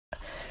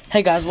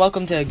Hey guys,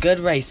 welcome to a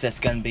good race that's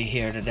gonna be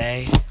here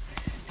today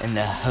in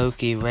the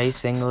Hokie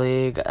Racing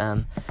League.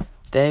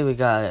 Today we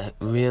got a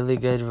really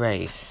good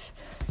race,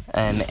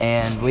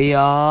 and we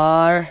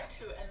are,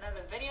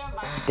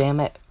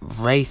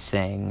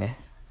 racing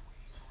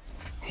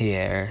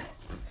here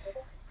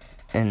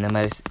in the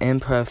most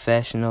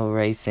unprofessional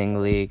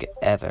racing league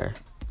ever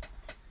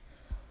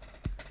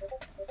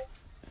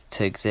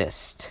to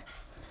exist.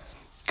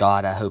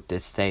 God, I hope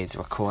this stays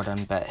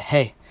recording, but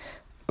hey,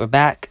 we're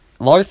back.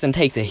 Larson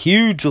takes a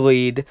huge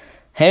lead.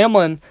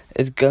 Hamlin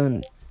is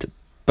going to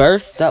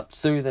burst up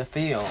through the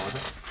field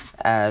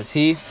as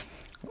he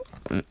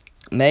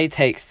may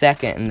take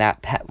second in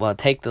that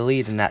take the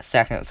lead in that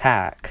second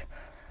pack.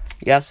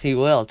 Yes, he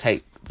will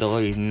take the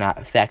lead in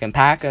that second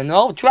pack, and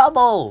no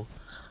trouble.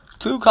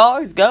 Two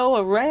cars go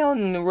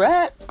around the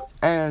wreck,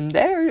 and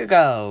there you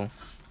go.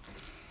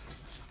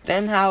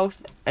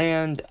 Stenhouse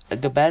and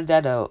the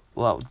Bezdetta,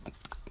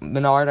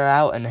 Menard are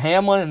out, and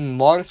Hamlin and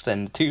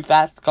Larson, two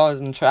fast cars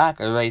in the track,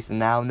 are racing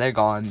now, and they're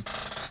gone.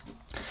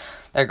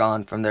 They're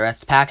gone from the rest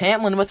of the pack.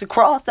 Hamlin with a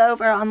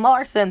crossover on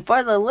Larson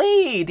for the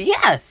lead.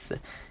 Yes!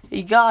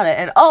 He got it,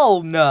 and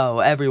oh no,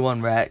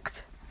 everyone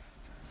wrecked.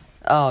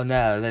 Oh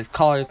no, there's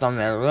cars on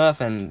their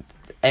roof, and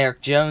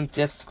Eric Jones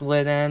just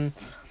slid in.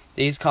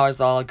 These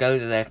cars all go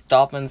to their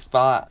stopping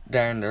spot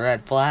during the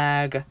red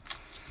flag.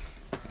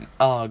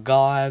 Oh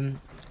god.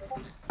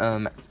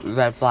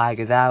 Red flag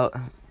is out.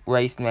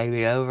 Race may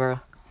be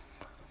over.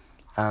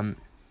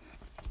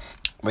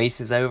 Race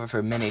is over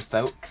for many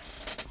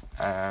folks.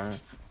 We're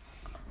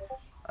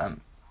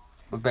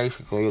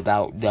basically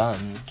about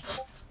done.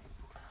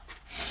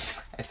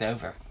 It's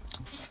over.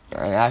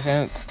 And I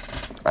think,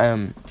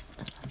 and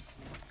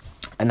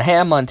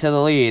Hamlin to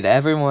the lead.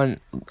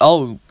 Everyone,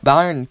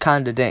 Byron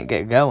kinda didn't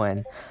get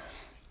going.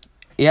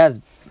 He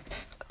has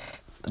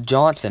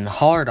Johnson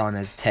hard on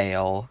his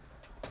tail.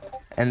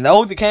 And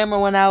the camera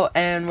went out,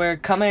 and we're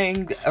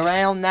coming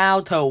around now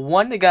to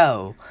 1 to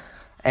go.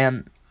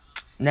 And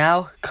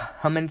now,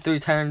 coming through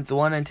turns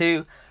 1 and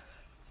 2,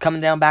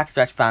 coming down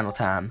backstretch final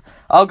time.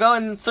 I'll go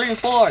in 3 and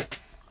 4.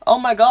 Oh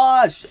my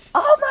gosh!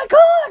 Oh my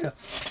god!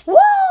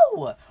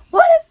 Whoa!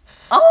 What is...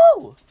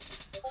 Oh!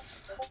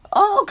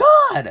 Oh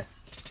god!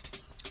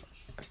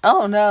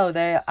 Oh no,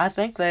 I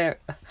think they are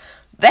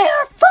 5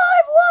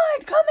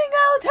 wide coming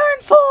out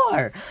turn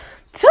 4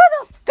 to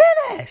the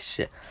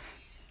finish!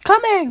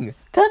 Coming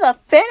to the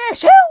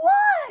finish, who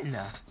won?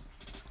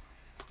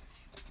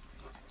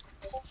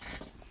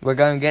 We're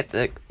gonna get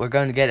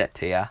it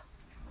to ya.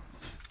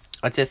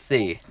 Let's just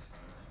see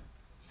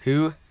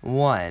who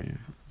won.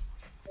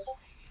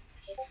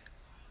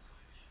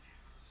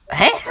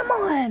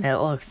 Hamlin, it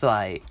looks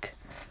like.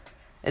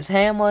 It's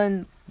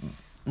Hamlin,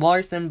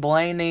 Larson,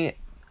 Blaney,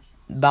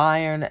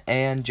 Byron,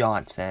 and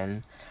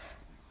Johnson.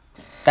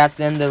 That's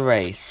in the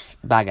race.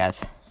 Bye,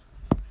 guys.